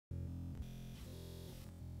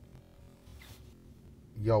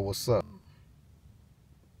Yo, what's up?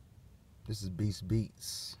 This is Beast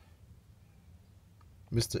Beats.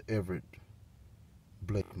 Mr. Everett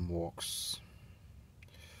Blake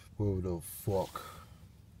Where the fuck?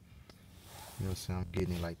 You know what I'm saying? I'm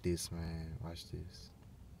getting it like this, man. Watch this.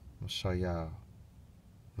 I'm gonna show y'all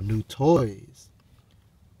my new toys.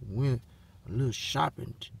 Went a little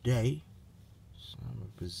shopping today. So I'm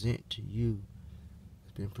gonna present to you.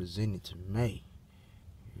 It's been presented to me.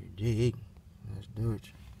 You dig? Let's do it.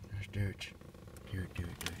 Let's do it. Do it.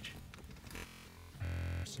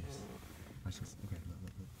 Watch this. Watch this. Okay, look.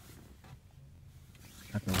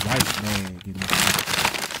 Got the white bag in this.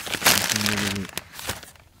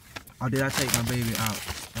 Oh, did I take my baby out?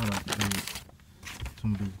 Hold on, baby.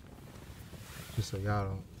 Some do. Just so y'all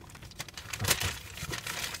don't.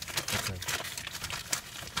 Okay.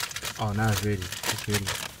 Oh, now it's ready. It's ready.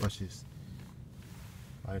 Watch this.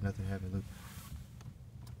 Alright, nothing happened. Look.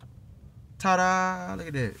 Ta-da! Look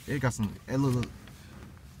at that. It got some. It look.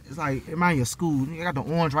 It's like it reminds you of school. You got the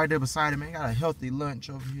orange right there beside it, man. You got a healthy lunch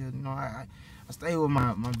over here. You know, I stay with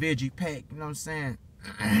my veggie pack. You know what I'm saying?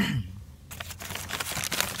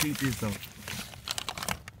 Keep this though.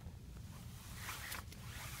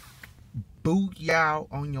 Boot y'all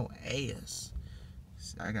on your ass.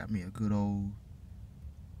 See, I got me a good old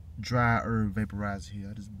dry herb vaporizer here.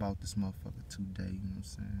 I just bought this motherfucker today. You know what I'm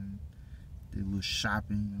saying? Did a little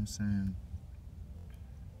shopping. You know what I'm saying?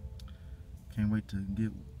 Can't wait to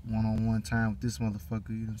get one-on-one time with this motherfucker.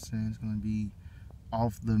 You know what I'm saying? It's gonna be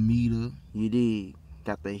off the meter. You dig?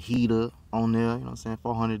 Got the heater on there. You know what I'm saying?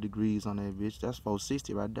 400 degrees on that bitch. That's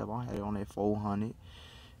 460 right there. I had it on that 400.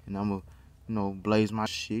 And I'm gonna, you know, blaze my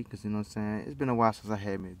shit. Cause you know what I'm saying? It's been a while since I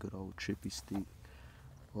had me a good old trippy stick.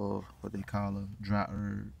 Or what they call a dry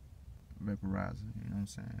herb vaporizer. You know what I'm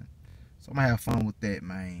saying? So I'm gonna have fun with that,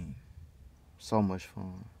 man. So much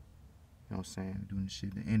fun. You know what I'm saying? Doing this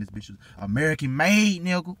shit. And this bitch is American made,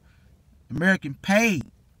 nigga. American paid.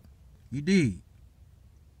 You dig?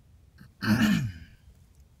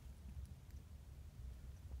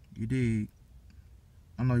 You dig?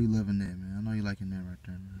 I know you loving that, man. I know you liking that right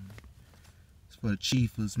there, man. It's for the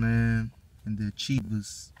chiefers, man. And the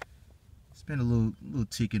achievers. Spend a little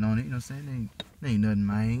ticket on it, you know what I'm saying? It ain't nothing,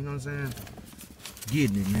 man. You know what I'm saying?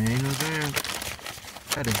 Getting it, man. You know what I'm saying?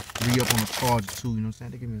 Had to re-up on the charger, too. You know what I'm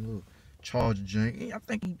saying? They give me a little charger joint. I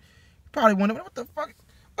think he probably wondering, what the fuck?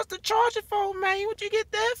 What's the charger for, man? What you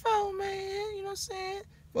get that for, man? You know what I'm saying?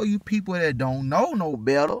 For you people that don't know no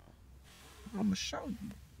better, I'm going to show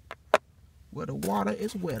you where the water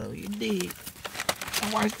is wetter. You dig?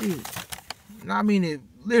 Now watch this. You know, I mean it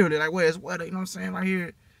literally, like where it's wetter. You know what I'm saying? Right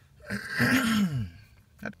here. I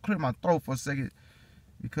had to clear my throat for a second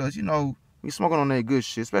because, you know, we smoking on that good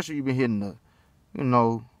shit, especially you been hitting the, you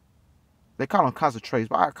know, they call them concentrates,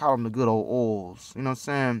 but I call them the good old oils. You know what I'm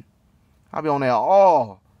saying? I be on that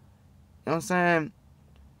oil. You know what I'm saying?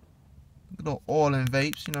 Good old oil and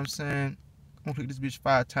vapes. You know what I'm saying? I'm gonna click this bitch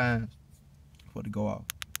 5 times before it go off.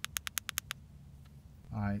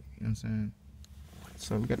 Alright, you know what I'm saying?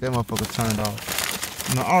 So we got that motherfucker turned off.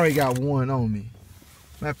 You know, I already got one on me.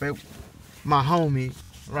 Matter of fact, my homie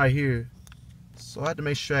right here. So I had to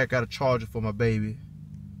make sure I got a charger for my baby. You know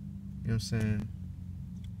what I'm saying?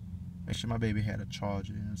 Make sure my baby had a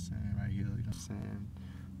charger, you know what I'm saying? Right here, you know what I'm saying?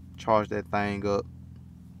 Charge that thing up.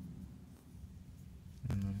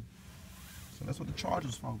 You know? So that's what the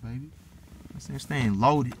charger's for, baby. You know what I'm saying? Staying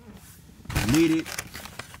loaded, lit it,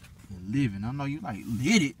 and living. I know you like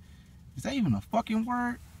lit it. Is that even a fucking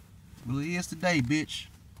word? Well, it is today, bitch.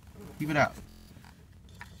 Keep it out.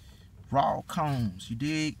 Raw cones, you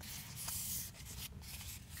dig?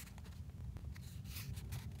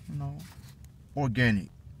 You know, organic.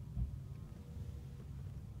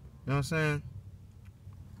 You know what I'm saying?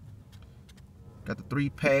 Got the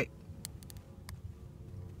 3-pack,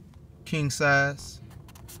 king size,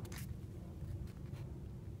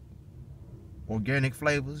 organic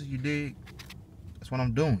flavors, you dig? That's what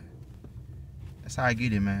I'm doing. That's how I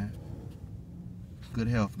get it, man. Good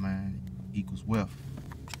health, man, equals wealth.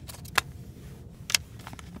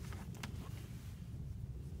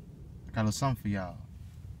 I got a little something for y'all.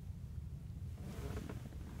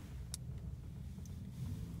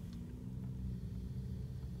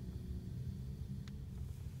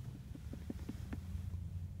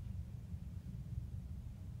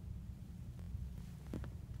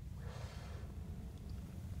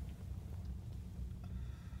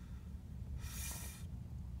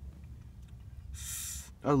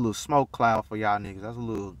 That's a little smoke cloud for y'all niggas. That's a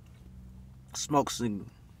little smoke signal.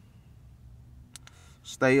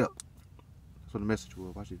 Stay up. That's what the message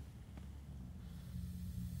was. Watch it.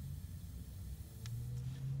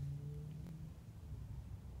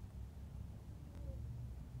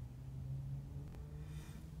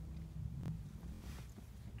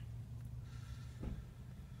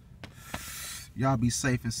 Y'all be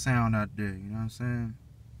safe and sound out there, you know what I'm saying?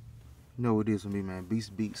 You know what it is with me, man.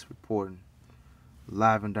 Beast Beats reporting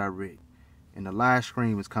live and direct. And the live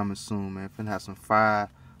stream is coming soon, man. Finna have some fire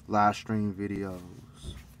live stream videos.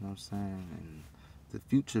 You know what I'm saying? And the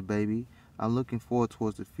future, baby. I'm looking forward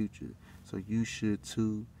towards the future. So you should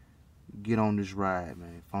too. Get on this ride,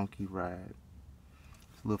 man. Funky ride.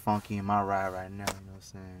 It's a little funky in my ride right now, you know what I'm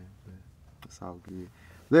saying? But it's all good.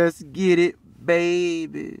 Let's get it,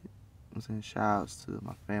 baby. You know what I'm saying? Shout outs to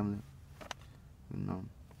my family. You know,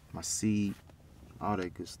 my seed. All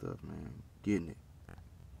that good stuff, man. Getting it.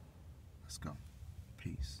 Let's go.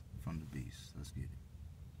 Peace from the beast. Let's get it.